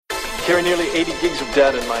carry nearly 80 gigs of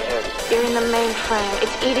data in my head. You're in the mainframe.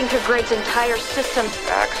 It's eating through Greg's entire system.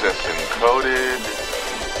 Access encoded.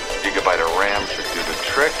 Gigabyte of RAM should do the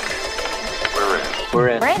trick. We're in. We're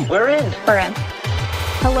in. We're in. We're in. We're in.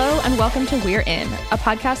 Hello and welcome to We're In, a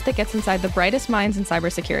podcast that gets inside the brightest minds in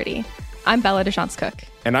cybersecurity. I'm Bella DeChance-Cook.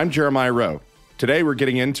 And I'm Jeremiah Rowe. Today we're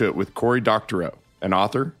getting into it with Cory Doctorow, an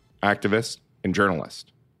author, activist, and journalist.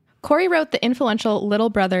 Cory wrote the influential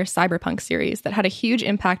Little Brother Cyberpunk series that had a huge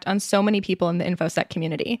impact on so many people in the Infosec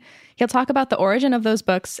community. He'll talk about the origin of those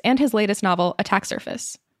books and his latest novel, Attack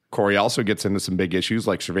Surface. Cory also gets into some big issues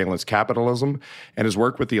like surveillance capitalism and his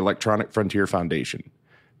work with the Electronic Frontier Foundation.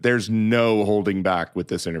 There's no holding back with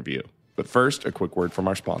this interview. But first, a quick word from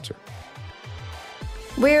our sponsor.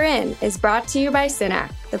 We're In is brought to you by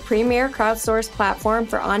Synack, the premier crowdsourced platform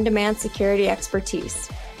for on-demand security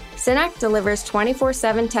expertise. Synack delivers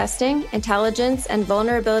 24/7 testing, intelligence, and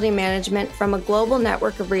vulnerability management from a global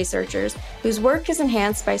network of researchers whose work is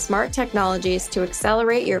enhanced by smart technologies to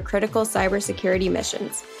accelerate your critical cybersecurity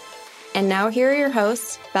missions. And now here are your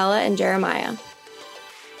hosts, Bella and Jeremiah.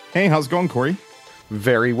 Hey, how's it going, Cory?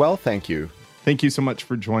 Very well, thank you. Thank you so much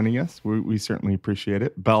for joining us. We certainly appreciate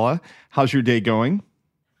it. Bella, how's your day going?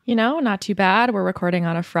 You know, not too bad. We're recording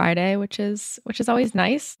on a Friday, which is always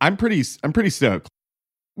nice. I'm pretty stoked.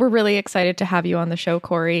 We're really excited to have you on the show,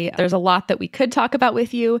 Cory. There's a lot that we could talk about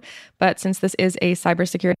with you, but since this is a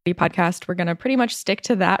cybersecurity podcast, we're going to pretty much stick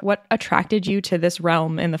to that. What attracted you to this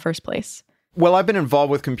realm in the first place? Well, I've been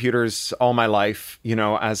involved with computers all my life. You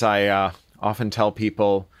know, as I often tell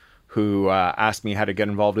people who ask me how to get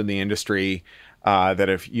involved in the industry, that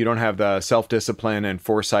if you don't have the self-discipline and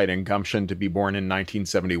foresight and gumption to be born in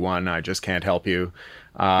 1971, I just can't help you.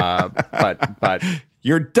 But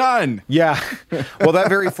you're done. Yeah. Well, that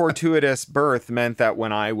very fortuitous birth meant that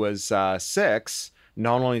when I was 6,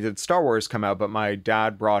 not only did Star Wars come out, but my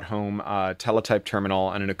dad brought home a teletype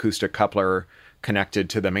terminal and an acoustic coupler connected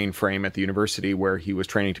to the mainframe at the university where he was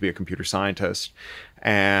training to be a computer scientist.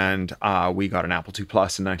 And we got an Apple II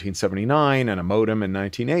Plus in 1979 and a modem in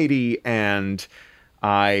 1980. And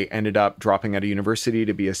I ended up dropping out of university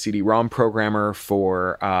to be a CD-ROM programmer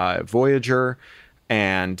for Voyager,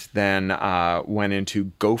 and then went into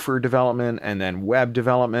Gopher development and then web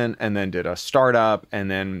development, and then did a startup, and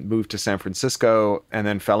then moved to San Francisco, and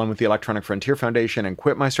then fell in with the Electronic Frontier Foundation and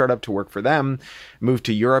quit my startup to work for them, moved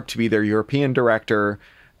to Europe to be their European director.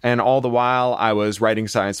 And all the while I was writing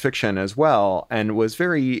science fiction as well, and was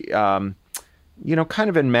very, kind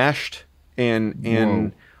of enmeshed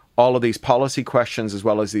in all of these policy questions as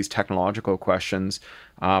well as these technological questions.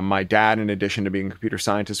 My dad, in addition to being a computer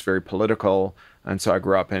scientist, very political. And so I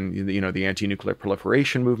grew up in, the anti-nuclear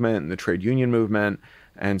proliferation movement and the trade union movement.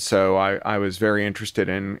 And so I was very interested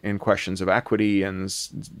in questions of equity and,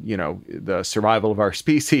 the survival of our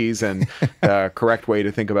species and the correct way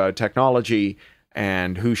to think about technology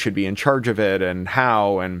and who should be in charge of it and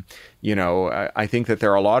how. And, I think that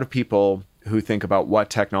there are a lot of people who think about what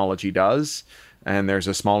technology does, and there's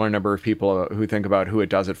a smaller number of people who think about who it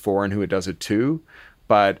does it for and who it does it to.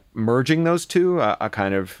 But merging those two, a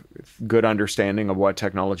kind of good understanding of what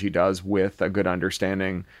technology does with a good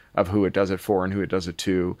understanding of who it does it for and who it does it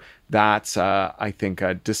to, that's, I think,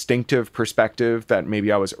 a distinctive perspective that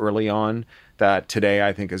maybe I was early on, that today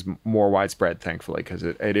I think is more widespread, thankfully, because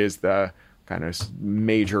it is the kind of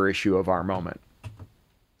major issue of our moment.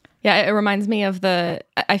 Yeah, it reminds me of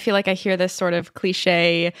I feel like I hear this sort of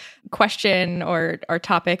cliche question or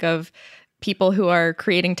topic of people who are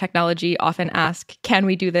creating technology often ask, can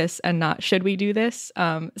we do this, and not should we do this?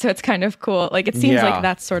 So it's kind of cool. Like, it seems like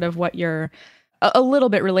that's sort of what you're a little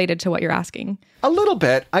bit related to what you're asking. A little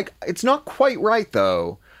bit. It's not quite right,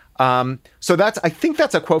 though. So I think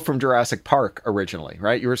that's a quote from Jurassic Park originally,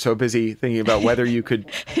 right? You were so busy thinking about whether you could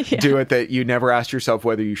do it that you never asked yourself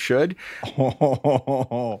whether you should.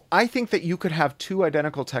 I think that you could have two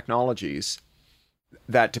identical technologies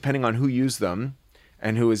that, depending on who used them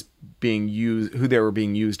and who they were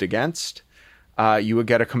being used against, you would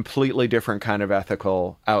get a completely different kind of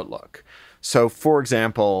ethical outlook. So, for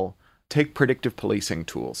example, take predictive policing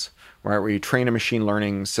tools, right, where you train a machine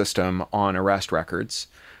learning system on arrest records,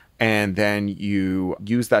 and then you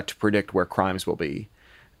use that to predict where crimes will be.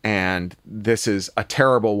 And this is a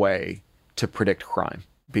terrible way to predict crime,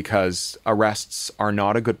 because arrests are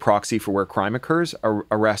not a good proxy for where crime occurs.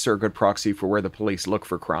 Arrests are a good proxy for where the police look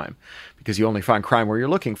for crime, because you only find crime where you're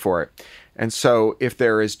looking for it. And so if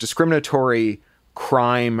there is discriminatory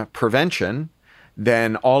crime prevention,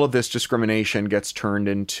 then all of this discrimination gets turned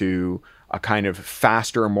into a kind of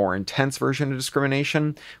faster, more intense version of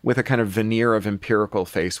discrimination with a kind of veneer of empirical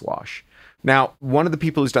face wash. Now, one of the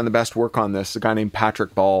people who's done the best work on this is a guy named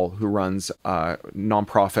Patrick Ball, who runs a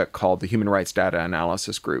nonprofit called the Human Rights Data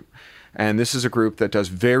Analysis Group. And this is a group that does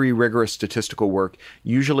very rigorous statistical work,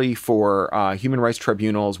 usually for human rights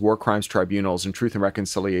tribunals, war crimes tribunals, and truth and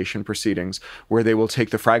reconciliation proceedings, where they will take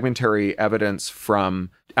the fragmentary evidence from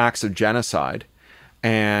acts of genocide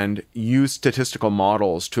and use statistical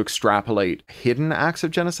models to extrapolate hidden acts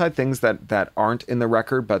of genocide, things that aren't in the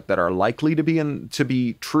record but that are likely to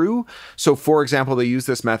be true. So, for example, they use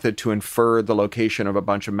this method to infer the location of a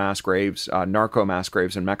bunch of mass graves, narco mass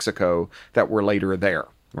graves in Mexico that were later there.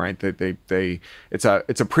 Right? It's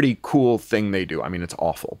a pretty cool thing they do. I mean, it's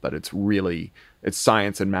awful, but it's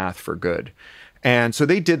science and math for good. And so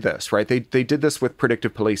they did this, right? They did this with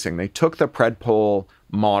predictive policing. They took the Predpol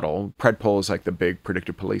model. Predpol is like the big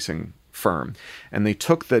predictive policing firm. And they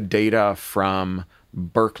took the data from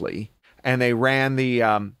Berkeley and they ran the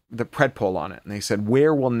Predpol on it. And they said,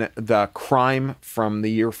 where will the crime from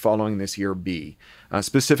the year following this year be?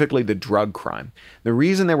 Specifically the drug crime. The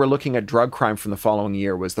reason they were looking at drug crime from the following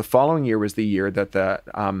year was the year that the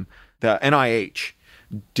NIH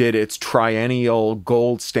did its triennial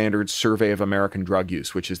gold standard survey of American drug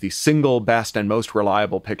use, which is the single best and most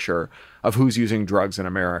reliable picture of who's using drugs in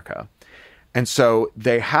America. And so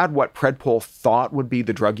they had what Predpol thought would be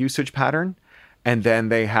the drug usage pattern, and then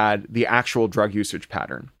they had the actual drug usage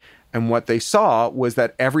pattern. And what they saw was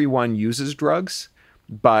that everyone uses drugs,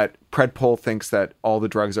 but Predpol thinks that all the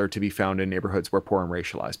drugs are to be found in neighborhoods where poor and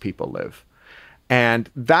racialized people live. And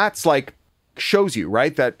that's like, shows you,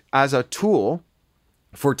 right, that as a tool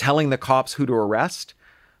for telling the cops who to arrest,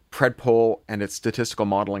 Predpol and its statistical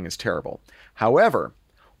modeling is terrible. However,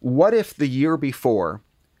 what if the year before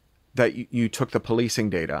that you took the policing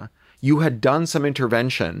data, you had done some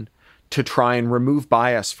intervention to try and remove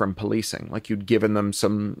bias from policing, like you'd given them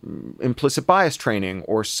some implicit bias training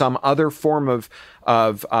or some other form of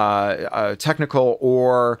technical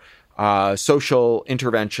or social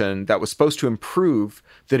intervention that was supposed to improve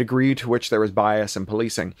the degree to which there was bias in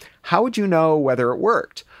policing? How would you know whether it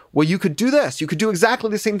worked? Well, you could do this. You could do exactly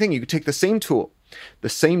the same thing. You could take the same tool, the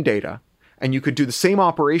same data, and you could do the same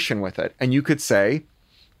operation with it. And you could say,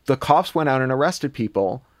 the cops went out and arrested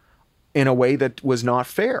people in a way that was not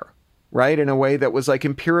fair. Right? In a way that was like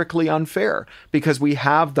empirically unfair, because we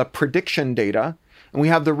have the prediction data and we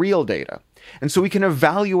have the real data. And so we can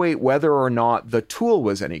evaluate whether or not the tool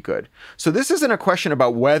was any good. So this isn't a question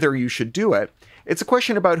about whether you should do it. It's a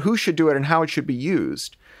question about who should do it and how it should be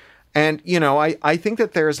used. And, I think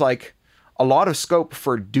that there's like a lot of scope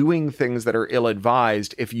for doing things that are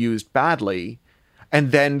ill-advised if used badly,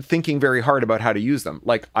 and then thinking very hard about how to use them.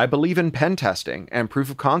 Like, I believe in pen testing and proof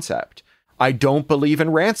of concept. I don't believe in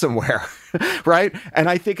ransomware, right? And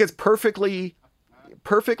I think it's perfectly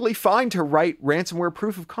fine to write ransomware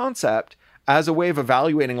proof of concept as a way of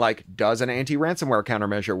evaluating, like, does an anti-ransomware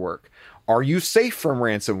countermeasure work? Are you safe from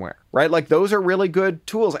ransomware, right? Like, those are really good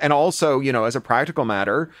tools. And also, as a practical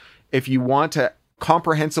matter, if you want to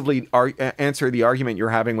comprehensively answer the argument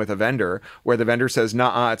you're having with a vendor, where the vendor says,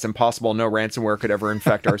 nah, it's impossible, no ransomware could ever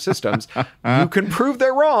infect our systems, you can prove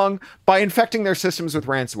they're wrong by infecting their systems with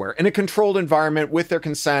ransomware in a controlled environment with their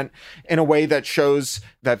consent, in a way that shows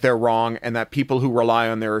that they're wrong and that people who rely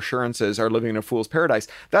on their assurances are living in a fool's paradise.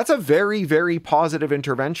 That's a very, very positive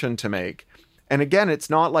intervention to make. And again, it's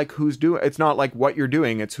not like it's not like what you're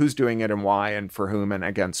doing, it's who's doing it and why and for whom and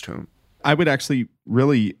against whom. I would actually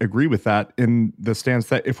really agree with that, in the stance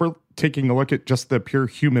that if we're taking a look at just the pure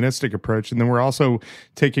humanistic approach, and then we're also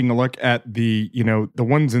taking a look at the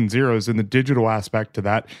ones and zeros and the digital aspect to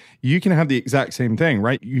that, you can have the exact same thing,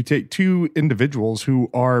 right? You take two individuals who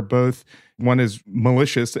are both, one is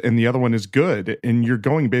malicious and the other one is good, and you're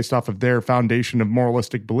going based off of their foundation of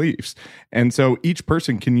moralistic beliefs. And so each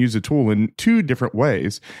person can use a tool in two different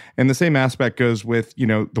ways. And the same aspect goes with,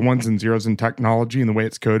 the ones and zeros in technology and the way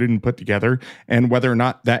it's coded and put together, and whether or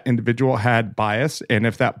not that individual had bias, and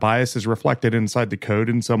if that bias is reflected inside the code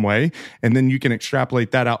in some way. And then you can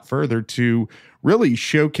extrapolate that out further to really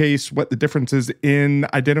showcase what the differences in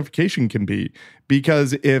identification can be.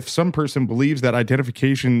 Because if some person believes that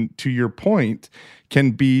identification, to your point,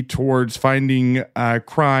 can be towards finding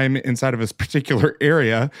crime inside of a particular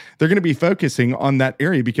area, they're going to be focusing on that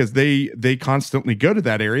area because they constantly go to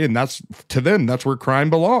that area, and that's, to them, that's where crime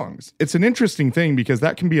belongs. It's an interesting thing because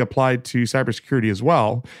that can be applied to cybersecurity as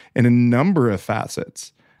well in a number of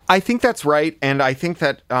facets. I think that's right. And I think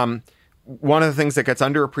that one of the things that gets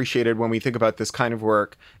underappreciated when we think about this kind of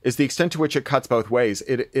work is the extent to which it cuts both ways.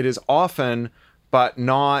 It is often, but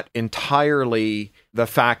not entirely, the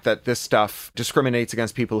fact that this stuff discriminates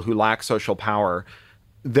against people who lack social power.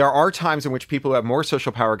 there are times in which people who have more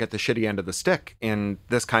social power get the shitty end of the stick in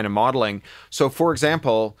this kind of modeling. So, for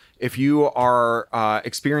example, if you are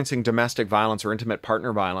experiencing domestic violence or intimate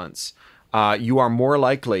partner violence, you are more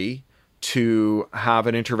likely to have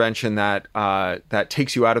an intervention that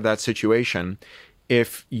takes you out of that situation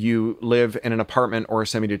if you live in an apartment or a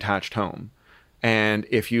semi-detached home. And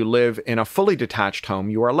if you live in a fully detached home,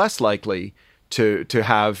 you are less likely to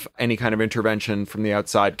have any kind of intervention from the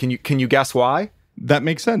outside. Can you guess why? That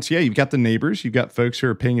makes sense. Yeah, you've got the neighbors, you've got folks who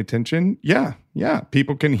are paying attention. Yeah,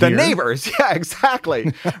 people can hear. The neighbors, yeah,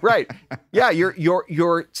 exactly. Right. Yeah,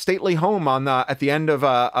 your stately home at the end of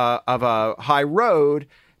a high road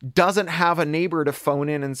doesn't have a neighbor to phone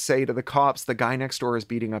in and say to the cops, the guy next door is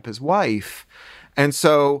beating up his wife. And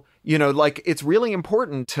so, it's really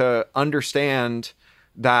important to understand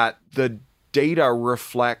that the data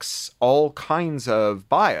reflects all kinds of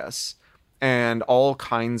bias and all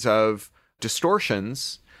kinds of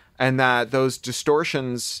distortions, and that those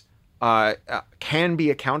distortions can be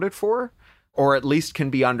accounted for, or at least can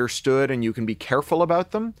be understood, and you can be careful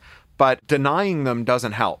about them. But denying them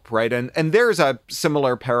doesn't help, right? And there's a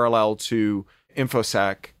similar parallel to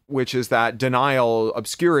Infosec, which is that denial,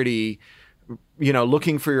 obscurity,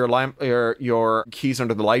 looking for your keys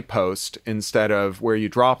under the light post instead of where you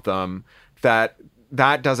drop them,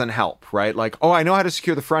 that doesn't help, right? Like, oh, I know how to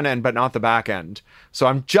secure the front end, but not the back end. So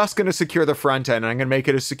I'm just going to secure the front end, and I'm going to make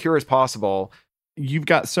it as secure as possible. You've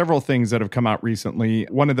got several things that have come out recently.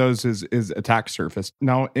 One of those is Attack Surface.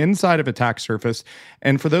 Now, inside of Attack Surface,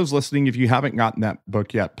 and for those listening, if you haven't gotten that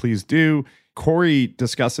book yet, please do. Cory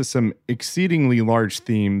discusses some exceedingly large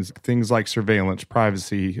themes, things like surveillance,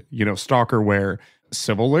 privacy, stalkerware,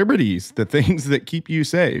 civil liberties, the things that keep you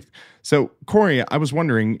safe. So, Cory, I was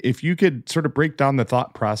wondering if you could sort of break down the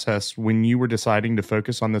thought process when you were deciding to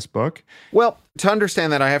focus on this book. Well, to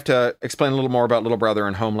understand that, I have to explain a little more about Little Brother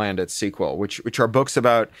and Homeland, its sequel, which are books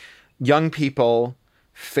about young people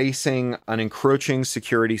facing an encroaching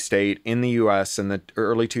security state in the U.S. in the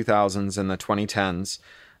early 2000s and the 2010s,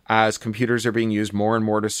 as computers are being used more and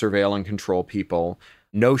more to surveil and control people,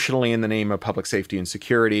 notionally in the name of public safety and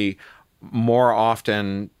security, more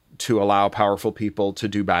often to allow powerful people to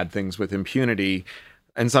do bad things with impunity,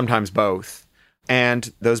 and sometimes both.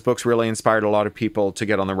 And those books really inspired a lot of people to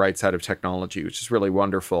get on the right side of technology, which is really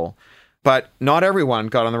wonderful. But not everyone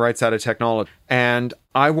got on the right side of technology. And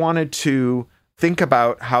I wanted to think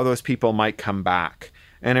about how those people might come back.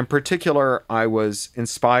 And in particular, I was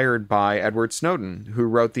inspired by Edward Snowden, who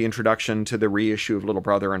wrote the introduction to the reissue of Little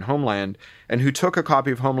Brother and Homeland, and who took a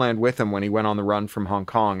copy of Homeland with him when he went on the run from Hong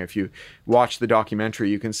Kong. If you watch the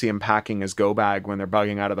documentary, you can see him packing his go bag when they're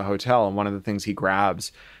bugging out of the hotel, and one of the things he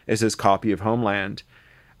grabs is his copy of Homeland.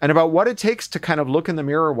 And about what it takes to kind of look in the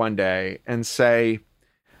mirror one day and say,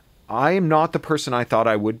 I am not the person I thought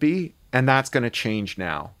I would be, and that's going to change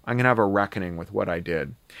now. I'm going to have a reckoning with what I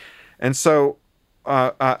did. And so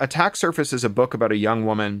Attack Surface is a book about a young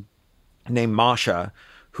woman named Masha,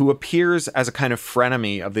 who appears as a kind of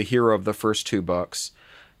frenemy of the hero of the first two books,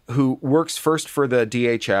 who works first for the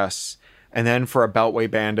DHS and then for a Beltway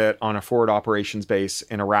bandit on a forward operations base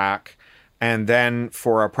in Iraq, and then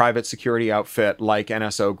for a private security outfit like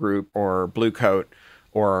NSO Group or Blue Coat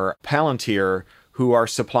or Palantir, who are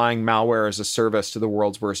supplying malware as a service to the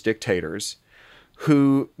world's worst dictators,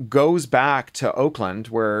 who goes back to Oakland,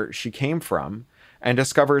 where she came from, and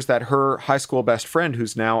discovers that her high school best friend,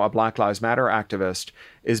 who's now a Black Lives Matter activist,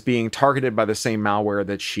 is being targeted by the same malware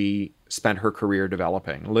that she spent her career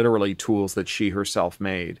developing, literally tools that she herself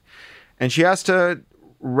made. And she has to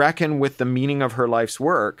reckon with the meaning of her life's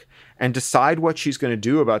work and decide what she's going to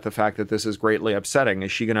do about the fact that this is greatly upsetting.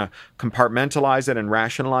 Is she going to compartmentalize it and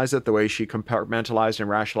rationalize it the way she compartmentalized and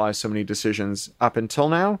rationalized so many decisions up until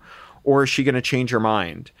now? Or is she going to change her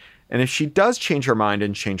mind? And if she does change her mind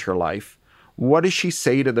and change her life, what does she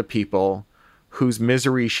say to the people whose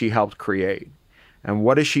misery she helped create? And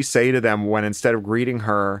what does she say to them when, instead of greeting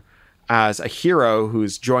her as a hero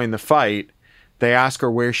who's joined the fight, they ask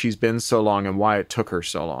her where she's been so long and why it took her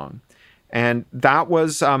so long? And that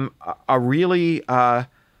was a really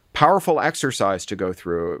powerful exercise to go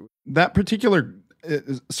through. That particular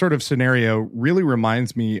sort of scenario really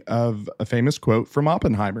reminds me of a famous quote from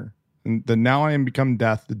Oppenheimer, the "Now I am become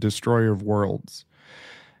death, the destroyer of worlds."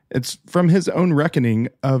 It's from his own reckoning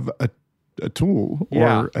of a tool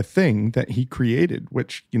or a thing that he created,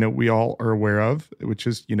 which, we all are aware of, which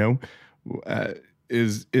is,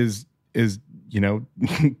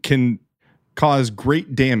 can cause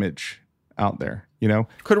great damage out there,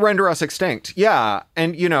 Could render us extinct. Yeah.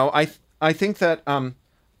 And, I think that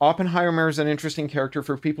Oppenheimer is an interesting character.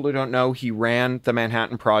 For people who don't know, he ran the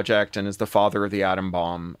Manhattan Project and is the father of the atom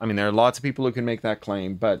bomb. I mean, there are lots of people who can make that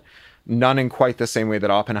claim, but none in quite the same way that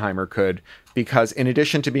Oppenheimer could, because in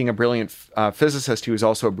addition to being a brilliant physicist, he was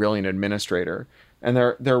also a brilliant administrator. And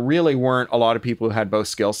there really weren't a lot of people who had both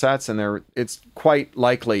skill sets, and it's quite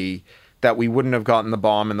likely that we wouldn't have gotten the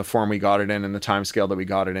bomb in the form we got it in the time scale that we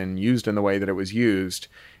got it in, used in the way that it was used,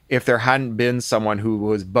 if there hadn't been someone who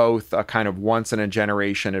was both a kind of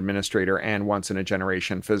once-in-a-generation administrator and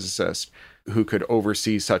once-in-a-generation physicist who could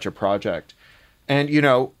oversee such a project. And,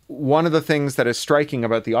 one of the things that is striking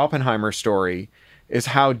about the Oppenheimer story is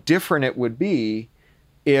how different it would be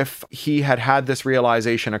if he had had this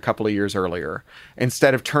realization a couple of years earlier,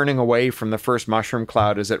 instead of turning away from the first mushroom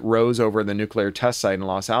cloud as it rose over the nuclear test site in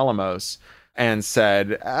Los Alamos and said,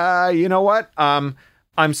 you know what?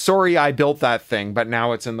 I'm sorry I built that thing, but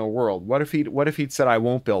now it's in the world. What if he'd said, I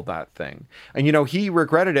won't build that thing? And, he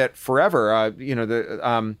regretted it forever.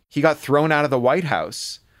 He got thrown out of the White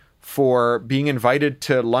House for being invited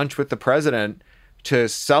to lunch with the president to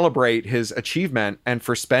celebrate his achievement, and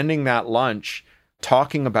for spending that lunch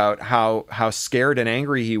talking about how scared and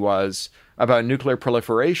angry he was about nuclear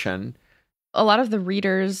proliferation. A lot of the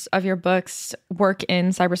readers of your books work in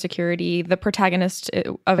cybersecurity. The protagonist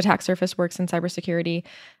of Attack Surface works in cybersecurity.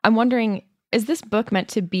 I'm wondering, is this book meant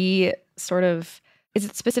to be is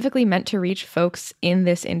it specifically meant to reach folks in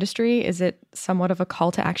this industry? Is it somewhat of a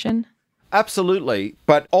call to action? Absolutely.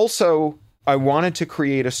 But also, I wanted to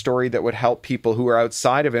create a story that would help people who are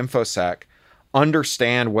outside of Infosec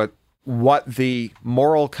understand what the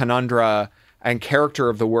moral conundrum and character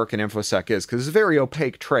of the work in Infosec is, because it's a very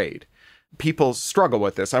opaque trade. People struggle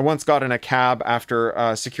with this. I once got in a cab after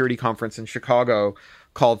a security conference in Chicago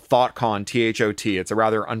called ThoughtCon, THOT. It's a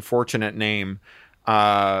rather unfortunate name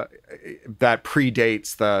that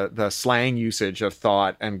predates the slang usage of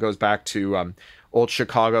thought and goes back to old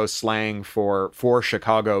Chicago slang for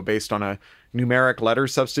Chicago, based on a numeric letter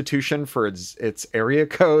substitution for its area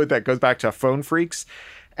code that goes back to phone phreaks.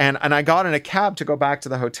 And I got in a cab to go back to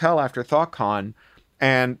the hotel after ThoughtCon,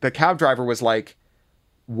 and the cab driver was like,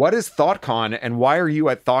 what is ThoughtCon, and why are you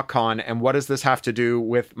at ThoughtCon, and what does this have to do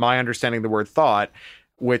with my understanding the word thought?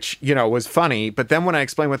 Which, was funny. But then when I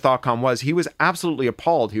explained what ThoughtCon was, he was absolutely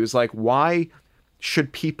appalled. He was like, why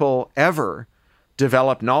should people ever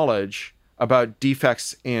develop knowledge about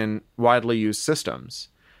defects in widely used systems?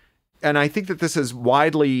 And I think that this is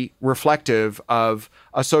widely reflective of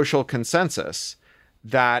a social consensus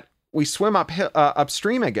that we swim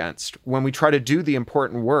upstream against when we try to do the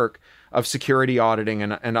important work of security auditing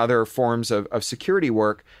and other forms of security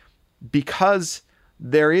work, because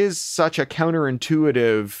there is such a kind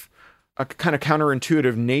of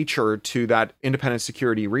counterintuitive nature to that independent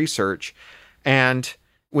security research. And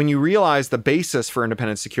when you realize the basis for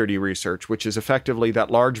independent security research, which is effectively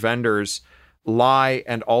that large vendors lie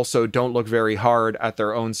and also don't look very hard at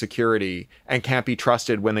their own security and can't be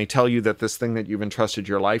trusted when they tell you that this thing that you've entrusted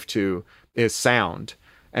your life to is sound.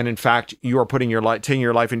 And in fact, you are taking your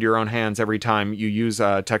life into your own hands every time you use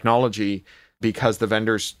technology because the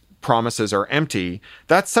vendor's promises are empty.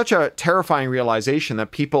 That's such a terrifying realization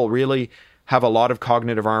that people really have a lot of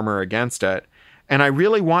cognitive armor against it. And I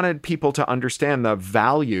really wanted people to understand the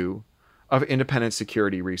value of independent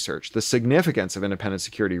security research, the significance of independent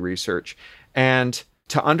security research. And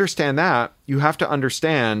to understand that, you have to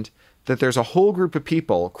understand that there's a whole group of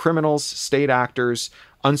people, criminals, state actors,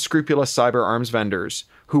 unscrupulous cyber arms vendors,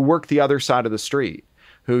 who work the other side of the street,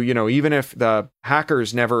 who, even if the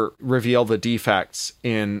hackers never reveal the defects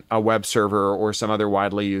in a web server or some other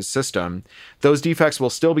widely used system, those defects will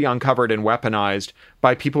still be uncovered and weaponized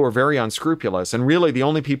by people who are very unscrupulous. And really, the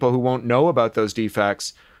only people who won't know about those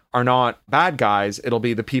defects are not bad guys. It'll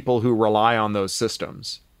be the people who rely on those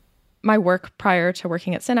systems. My work prior to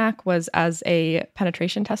working at SYNAC was as a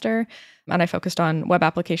penetration tester, and I focused on web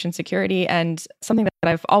application security. And something that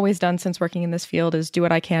I've always done since working in this field is do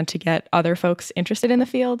what I can to get other folks interested in the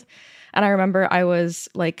field. And I remember I was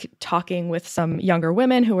talking with some younger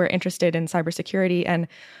women who were interested in cybersecurity, and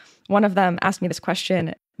one of them asked me this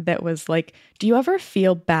question that was like, do you ever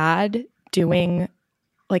feel bad doing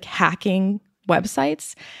hacking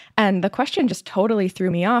websites? And the question just totally threw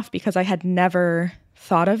me off because I had never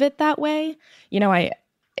thought of it that way.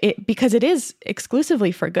 Because it is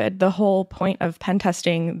exclusively for good. The whole point of pen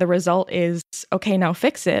testing, the result is, okay, now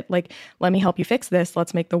fix it. Let me help you fix this.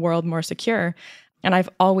 Let's make the world more secure. And I've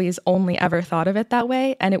always only ever thought of it that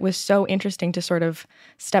way. And it was so interesting to sort of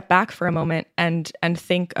step back for a moment and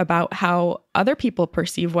think about how other people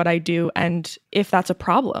perceive what I do and if that's a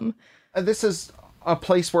problem. This is a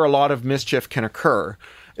place where a lot of mischief can occur.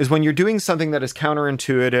 is when you're doing something that is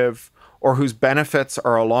counterintuitive or whose benefits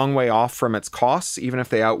are a long way off from its costs, even if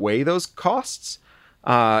they outweigh those costs.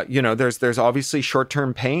 There's obviously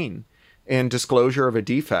short-term pain in disclosure of a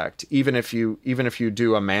defect. Even if you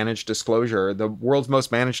do a managed disclosure, the world's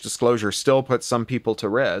most managed disclosure still puts some people to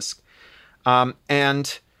risk. There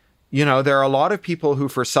are a lot of people who,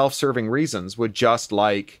 for self-serving reasons, would just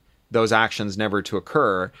like those actions never to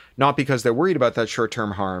occur, not because they're worried about that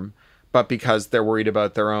short-term harm, but because they're worried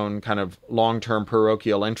about their own kind of long-term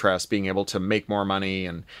parochial interests, being able to make more money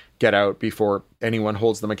and get out before anyone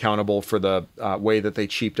holds them accountable for the way that they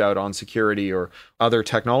cheaped out on security or other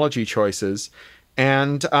technology choices.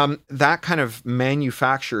 And that kind of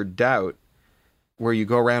manufactured doubt, where you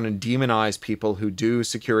go around and demonize people who do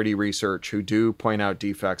security research, who do point out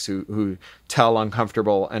defects, who tell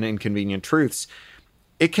uncomfortable and inconvenient truths,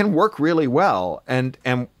 it can work really well. And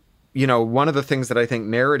one of the things that I think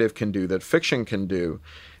narrative can do, that fiction can do,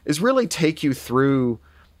 is really take you through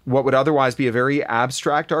what would otherwise be a very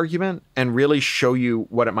abstract argument and really show you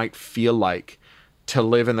what it might feel like to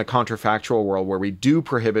live in the counterfactual world where we do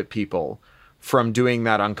prohibit people from doing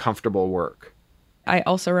that uncomfortable work. I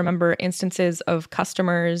also remember instances of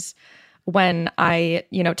customers when I,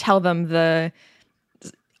 tell them the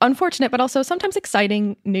unfortunate, but also sometimes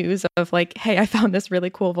exciting news of like, hey, I found this really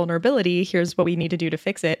cool vulnerability. Here's what we need to do to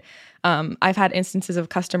fix it. I've had instances of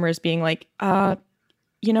customers being like,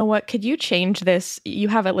 you know what, could you change this? You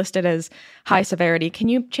have it listed as high severity. Can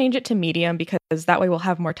you change it to medium? Because that way we'll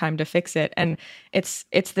have more time to fix it. And it's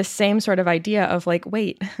the same sort of idea of like,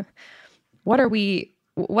 wait,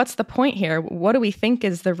 what's the point here? What do we think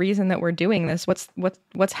is the reason that we're doing this?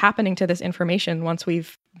 What's happening to this information once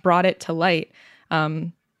we've brought it to light?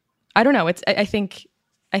 I don't know. I think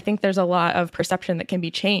there's a lot of perception that can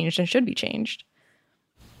be changed and should be changed.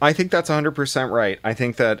 I think that's 100% right. I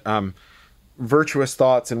think that virtuous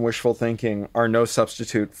thoughts and wishful thinking are no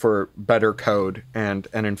substitute for better code and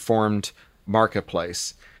an informed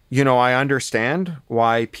marketplace. I understand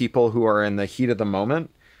why people who are in the heat of the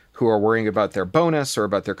moment, who are worrying about their bonus or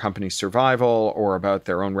about their company's survival or about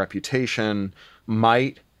their own reputation,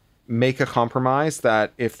 might make a compromise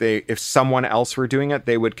that if someone else were doing it,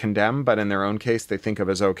 they would condemn, but in their own case, they think of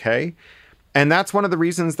as okay. And that's one of the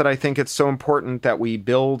reasons that I think it's so important that we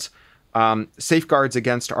build safeguards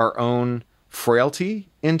against our own frailty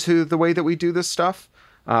into the way that we do this stuff.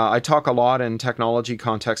 I talk a lot in technology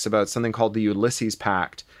contexts about something called the Ulysses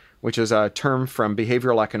Pact, which is a term from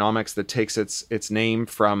behavioral economics that takes its name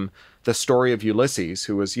from the story of Ulysses,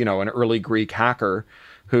 who was, an early Greek hacker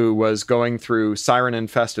who was going through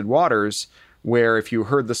siren-infested waters, where if you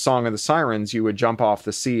heard the song of the sirens, you would jump off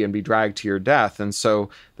the sea and be dragged to your death. And so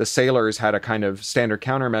the sailors had a kind of standard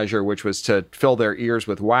countermeasure, which was to fill their ears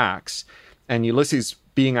with wax. And Ulysses,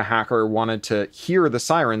 being a hacker, wanted to hear the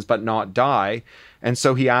sirens but not die. And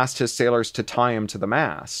so he asked his sailors to tie him to the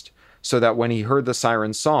mast so that when he heard the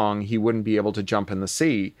siren song, he wouldn't be able to jump in the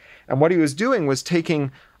sea. And what he was doing was taking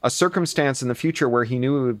a circumstance in the future where he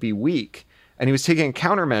knew it would be weak, and he was taking a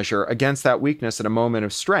countermeasure against that weakness at a moment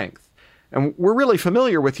of strength. And we're really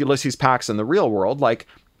familiar with Ulysses pacts in the real world. Like,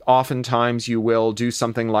 oftentimes you will do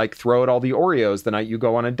something like throw out all the Oreos the night you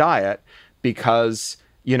go on a diet because,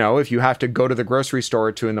 if you have to go to the grocery store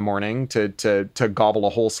at 2 a.m. to gobble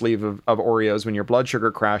a whole sleeve of Oreos when your blood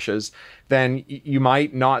sugar crashes, then you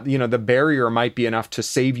might not, the barrier might be enough to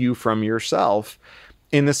save you from yourself.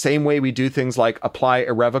 In the same way we do things like apply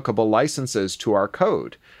irrevocable licenses to our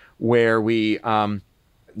code, where we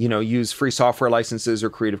use free software licenses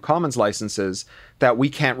or Creative Commons licenses that we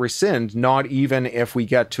can't rescind, not even if we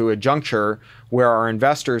get to a juncture where our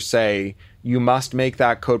investors say, you must make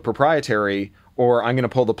that code proprietary, or I'm going to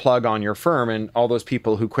pull the plug on your firm, and all those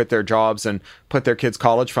people who quit their jobs and put their kids'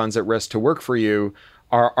 college funds at risk to work for you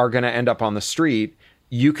are going to end up on the street.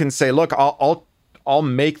 You can say, look, I'll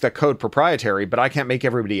make the code proprietary, but I can't make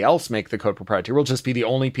everybody else make the code proprietary. We'll just be the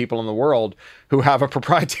only people in the world who have a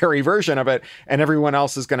proprietary version of it, and everyone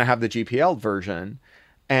else is going to have the GPL version.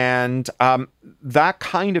 And that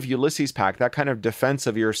kind of Ulysses Pact, that kind of defense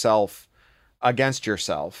of yourself against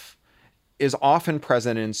yourself, is often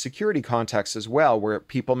present in security contexts as well, where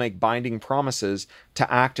people make binding promises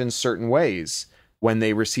to act in certain ways when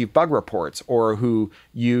they receive bug reports, or who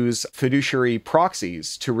use fiduciary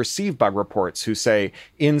proxies to receive bug reports, who say,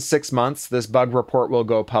 in 6 months, this bug report will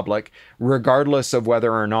go public, regardless of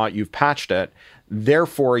whether or not you've patched it.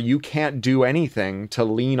 Therefore, you can't do anything to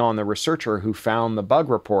lean on the researcher who found the bug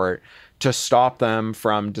report to stop them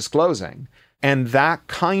from disclosing. And that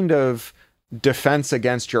kind of defense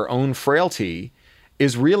against your own frailty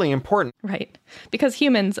is really important. Right. Because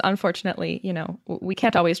humans, unfortunately, we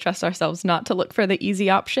can't always trust ourselves not to look for the easy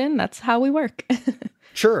option. That's how we work.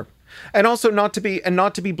 Sure. And also not to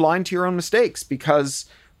be blind to your own mistakes, because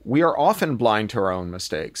we are often blind to our own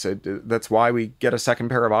mistakes. That's why we get a second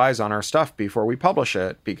pair of eyes on our stuff before we publish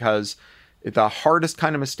it, because the hardest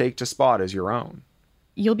kind of mistake to spot is your own.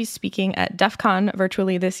 You'll be speaking at DEF CON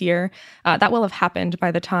virtually this year. That will have happened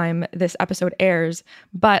by the time this episode airs.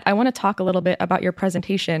 But I want to talk a little bit about your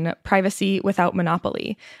presentation, Privacy Without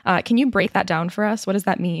Monopoly. Can you break that down for us? What does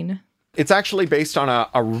that mean? It's actually based on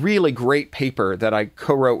a really great paper that I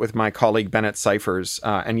co-wrote with my colleague Bennett Cyphers.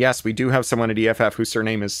 And yes, we do have someone at EFF whose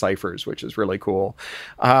surname is Cyphers, which is really cool.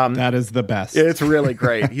 That is the best. It's really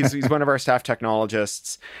great. He's one of our staff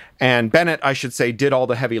technologists. And Bennett, I should say, did all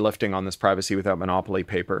the heavy lifting on this Privacy Without Monopoly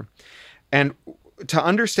paper. And to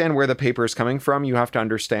understand where the paper is coming from, you have to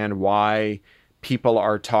understand why people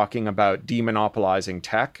are talking about demonopolizing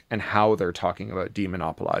tech and how they're talking about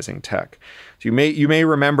demonopolizing tech. So you may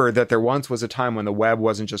remember that there once was a time when the web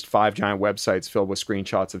wasn't just 5 giant websites filled with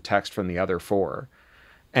screenshots of text from the other 4.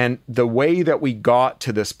 And the way that we got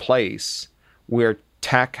to this place where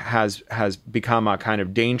tech has become a kind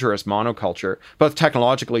of dangerous monoculture, both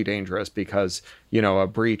technologically dangerous because, a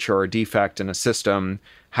breach or a defect in a system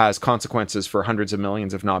has consequences for hundreds of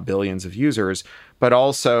millions, if not billions of users, but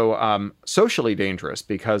also socially dangerous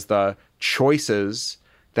because the choices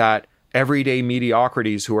that everyday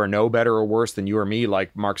mediocrities who are no better or worse than you or me,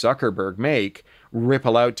 like Mark Zuckerberg, make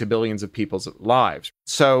ripple out to billions of people's lives.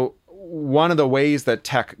 So one of the ways that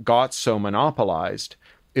tech got so monopolized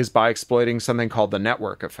is by exploiting something called the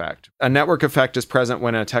network effect. A network effect is present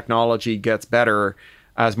when a technology gets better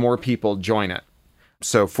as more people join it.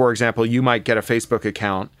 So, for example, you might get a Facebook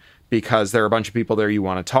account because there are a bunch of people there you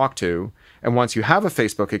want to talk to. And once you have a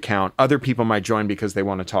Facebook account, other people might join because they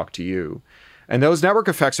want to talk to you. And those network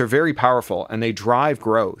effects are very powerful and they drive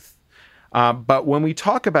growth. But when we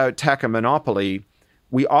talk about tech and monopoly,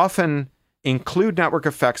 we often include network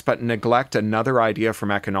effects but neglect another idea from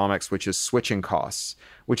economics, which is switching costs,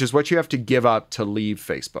 which is what you have to give up to leave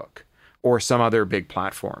Facebook or some other big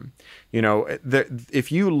platform.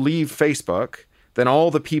 If you leave Facebook, then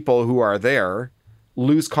all the people who are there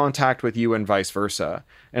lose contact with you and vice versa,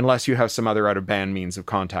 unless you have some other out-of-band means of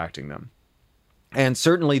contacting them. And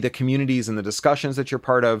certainly the communities and the discussions that you're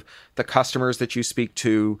part of, the customers that you speak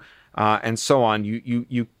to, and so on,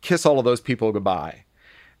 you kiss all of those people goodbye.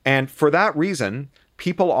 And for that reason,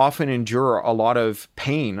 people often endure a lot of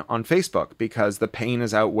pain on Facebook because the pain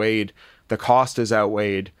is outweighed, the cost is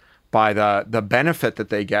outweighed by the benefit that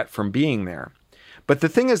they get from being there. But the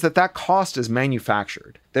thing is that cost is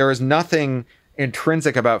manufactured. There is nothing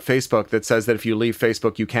intrinsic about Facebook that says that if you leave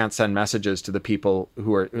Facebook, you can't send messages to the people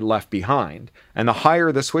who are left behind. And the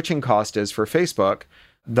higher the switching cost is for Facebook,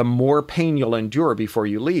 the more pain you'll endure before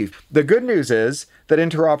you leave. The good news is that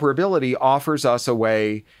interoperability offers us a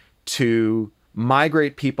way to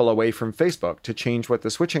migrate people away from Facebook to change what the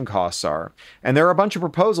switching costs are. And there are a bunch of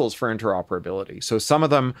proposals for interoperability. So some of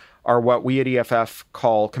them are what we at EFF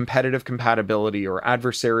call competitive compatibility or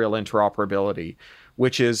adversarial interoperability,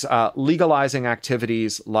 which is legalizing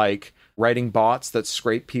activities like writing bots that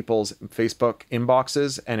scrape people's Facebook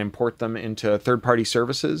inboxes and import them into third-party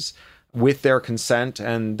services with their consent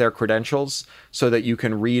and their credentials so that you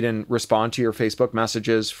can read and respond to your Facebook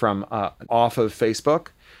messages from off of Facebook.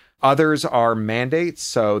 Others are mandates.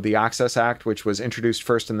 So the Access Act, which was introduced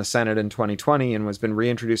first in the Senate in 2020 and has been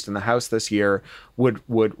reintroduced in the House this year, would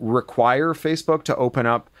require Facebook to open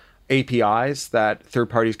up APIs that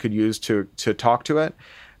third parties could use to talk to it.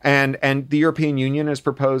 And the European Union has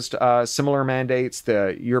proposed similar mandates.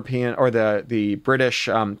 The European or the British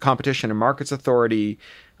Competition and Markets Authority,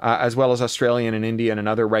 as well as Australian and Indian and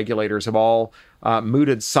other regulators, have all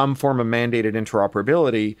mooted some form of mandated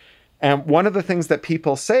interoperability. And one of the things that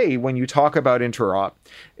people say when you talk about interop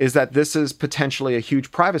is that this is potentially a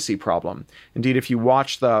huge privacy problem. Indeed, if you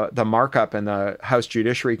watch the markup in the House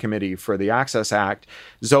Judiciary Committee for the Access Act,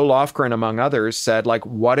 Zoe Lofgren, among others, said,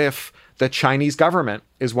 what if the Chinese government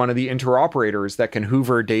is one of the interoperators that can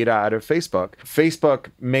hoover data out of Facebook? Facebook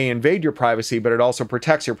may invade your privacy, but it also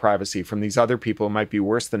protects your privacy from these other people who might be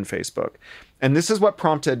worse than Facebook. And this is what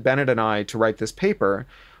prompted Bennett and I to write this paper,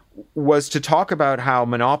 was to talk about how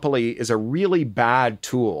monopoly is a really bad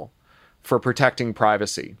tool for protecting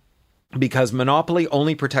privacy, because monopoly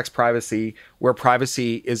only protects privacy where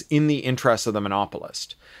privacy is in the interests of the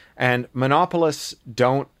monopolist. And monopolists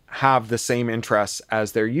don't have the same interests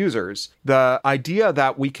as their users. The idea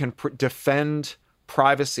that we can defend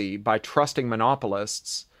privacy by trusting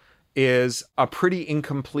monopolists is a pretty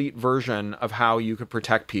incomplete version of how you could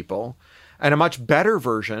protect people. And a much better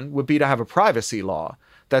version would be to have a privacy law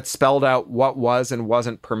that spelled out what was and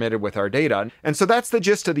wasn't permitted with our data. And so that's the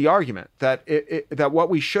gist of the argument, that that what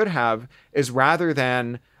we should have is, rather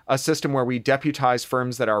than a system where we deputize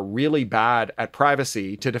firms that are really bad at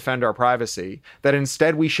privacy to defend our privacy, that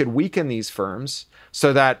instead we should weaken these firms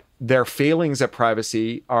so that their failings at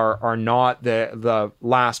privacy are not the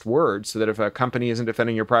last word, so that if a company isn't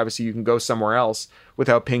defending your privacy, you can go somewhere else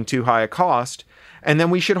without paying too high a cost. And then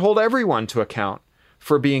we should hold everyone to account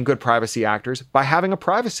for being good privacy actors by having a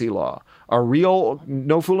privacy law, a real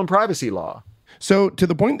no-fooling privacy law. So to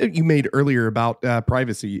the point that you made earlier about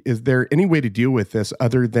privacy, is there any way to deal with this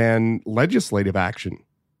other than legislative action?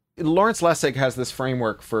 Lawrence Lessig has this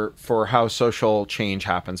framework for how social change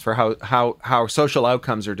happens, for how social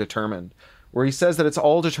outcomes are determined, where he says that it's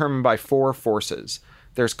all determined by four forces.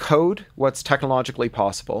 There's code, what's technologically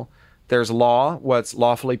possible. There's law, what's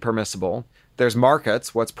lawfully permissible. There's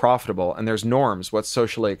markets, what's profitable. And there's norms, what's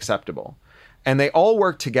socially acceptable. And they all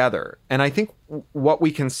work together. And I think what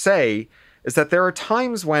we can say is that there are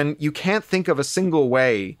times when you can't think of a single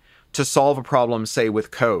way to solve a problem, say,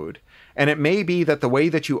 with code. And it may be that the way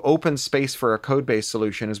that you open space for a code-based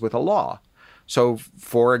solution is with a law. So,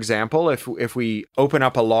 for example, if we open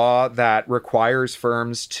up a law that requires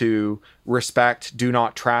firms to respect do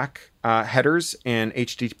not track headers in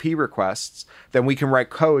HTTP requests, then we can write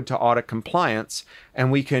code to audit compliance,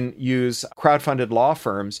 and we can use crowdfunded law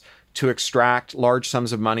firms to extract large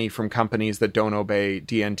sums of money from companies that don't obey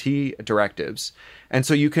DNT directives. And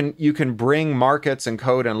so you can bring markets and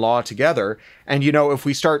code and law together. And, if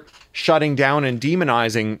we start shutting down and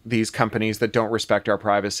demonizing these companies that don't respect our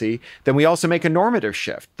privacy, then we also make a normative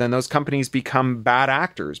shift. Then those companies become bad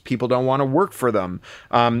actors. People don't want to work for them.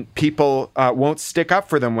 People won't stick up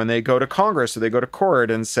for them when they go to Congress or they go to court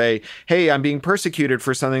and say, hey, I'm being persecuted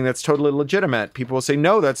for something that's totally legitimate. People will say,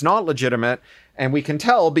 no, that's not legitimate. And we can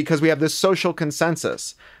tell because we have this social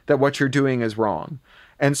consensus that what you're doing is wrong.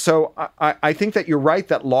 And so I think that you're right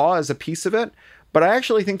that law is a piece of it, but I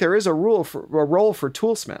actually think there is a role for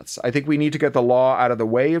toolsmiths. I think we need to get the law out of the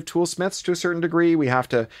way of toolsmiths to a certain degree. We have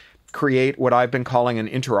to create what I've been calling an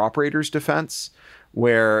interoperator's defense,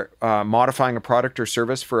 where modifying a product or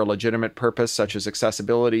service for a legitimate purpose, such as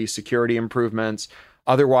accessibility, security improvements,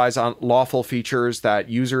 otherwise unlawful features that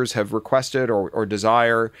users have requested or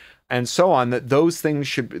desire, and so on, that those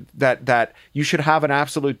things that you should have an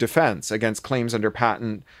absolute defense against claims under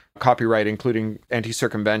patent, copyright, including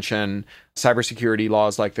anti-circumvention, cybersecurity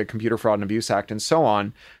laws like the Computer Fraud and Abuse Act, and so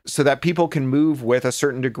on, so that people can move with a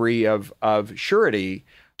certain degree of surety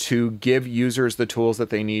to give users the tools that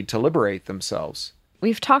they need to liberate themselves.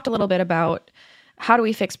 We've talked a little bit about how do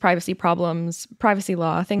we fix privacy problems, privacy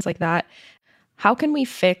law, things like that. How should we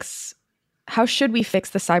fix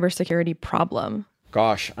the cybersecurity problem?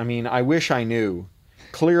 Gosh, I mean, I wish I knew.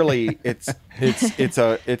 Clearly, it's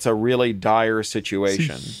a really dire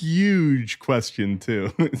situation. It's a huge question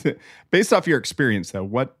too. Based off your experience, though,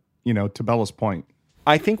 what to Bella's point,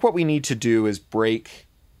 I think what we need to do is break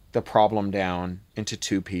the problem down into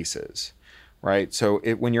two pieces, right? So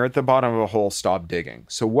when you're at the bottom of a hole, stop digging.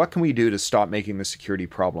 So what can we do to stop making the security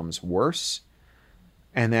problems worse?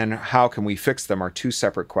 And then how can we fix them are two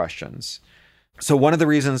separate questions. So one of the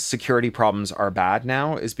reasons security problems are bad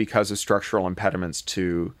now is because of structural impediments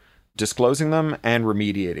to disclosing them and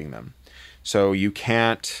remediating them. So you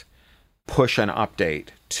can't push an update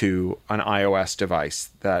to an iOS device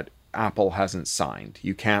that Apple hasn't signed.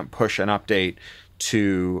 You can't push an update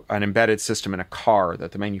to an embedded system in a car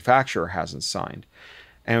that the manufacturer hasn't signed.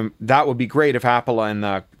 And that would be great if Apple and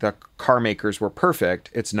the car makers were perfect.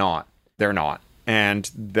 It's not. They're not. And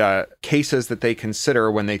the cases that they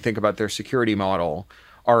consider when they think about their security model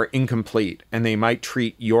are incomplete, and they might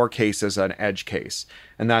treat your case as an edge case.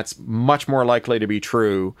 And that's much more likely to be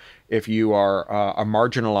true if you are a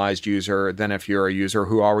marginalized user than if you're a user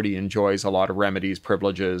who already enjoys a lot of remedies,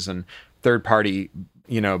 privileges, and third-party,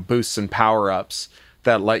 boosts and power-ups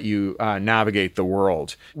that let you navigate the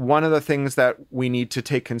world. One of the things that we need to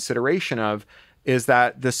take consideration of is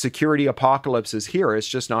that the security apocalypse is here. It's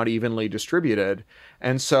just not evenly distributed.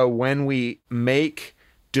 And so when we make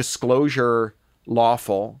disclosure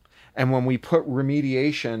lawful, and when we put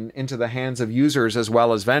remediation into the hands of users as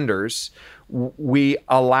well as vendors, we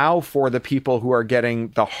allow for the people who are getting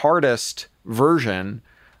the hardest version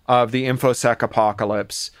of the InfoSec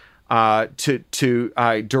apocalypse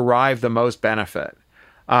to derive the most benefit.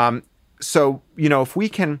 So, if we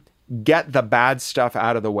can get the bad stuff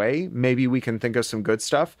out of the way, maybe we can think of some good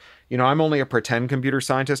stuff. I'm only a pretend computer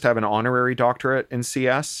scientist. I have an honorary doctorate in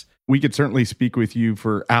CS. we could certainly speak with you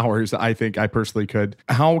for hours. I think I personally could.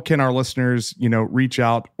 How can our listeners, reach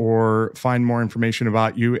out or find more information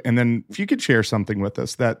about you? And then if you could share something with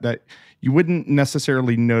us that you wouldn't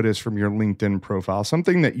necessarily notice from your LinkedIn profile,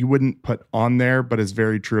 something that you wouldn't put on there, but is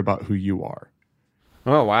very true about who you are.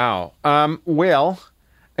 Oh, wow. Well,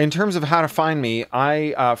 in terms of how to find me,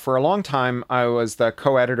 I for a long time, I was the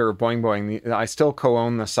co-editor of Boing Boing. I still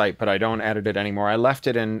co-own the site, but I don't edit it anymore. I left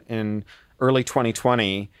it in early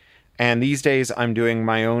 2020. And these days, I'm doing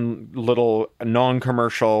my own little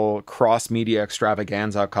non-commercial cross-media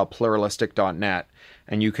extravaganza called pluralistic.net.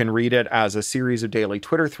 And you can read it as a series of daily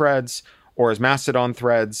Twitter threads, or as Mastodon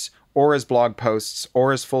threads, or as blog posts,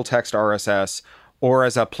 or as full-text RSS, or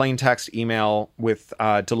as a plain text email with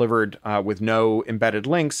delivered with no embedded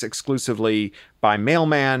links, exclusively by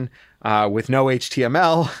mailman, with no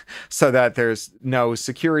HTML, so that there's no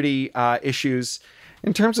security issues.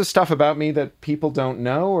 In terms of stuff about me that people don't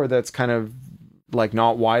know or that's kind of like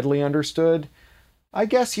not widely understood, I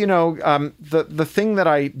guess, the thing that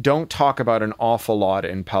I don't talk about an awful lot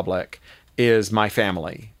in public is my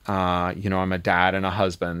family. I'm a dad and a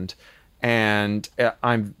husband. And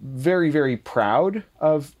I'm very, very proud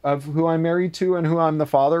of who I'm married to and who I'm the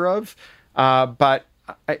father of. But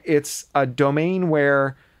it's a domain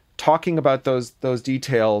where talking about those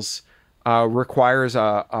details requires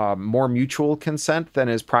a more mutual consent than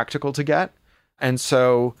is practical to get. And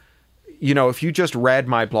so, if you just read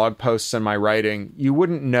my blog posts and my writing, you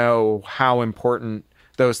wouldn't know how important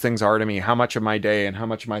those things are to me, how much of my day and how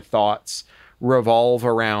much of my thoughts revolve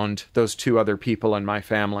around those two other people in my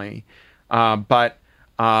family. But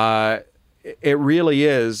it really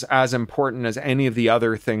is as important as any of the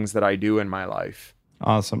other things that I do in my life.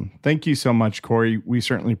 Awesome. Thank you so much, Cory. We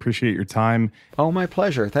certainly appreciate your time. Oh, my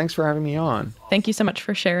pleasure. Thanks for having me on. Thank you so much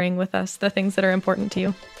for sharing with us the things that are important to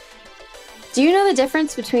you. Do you know the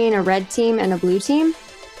difference between a red team and a blue team?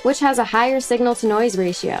 Which has a higher signal-to-noise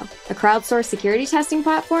ratio, a crowdsourced security testing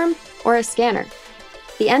platform or a scanner?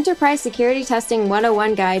 The Enterprise Security Testing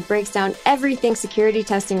 101 guide breaks down everything security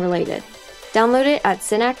testing related. Download it at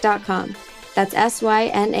synack.com. That's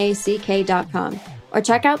synack.com. Or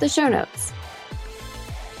check out the show notes.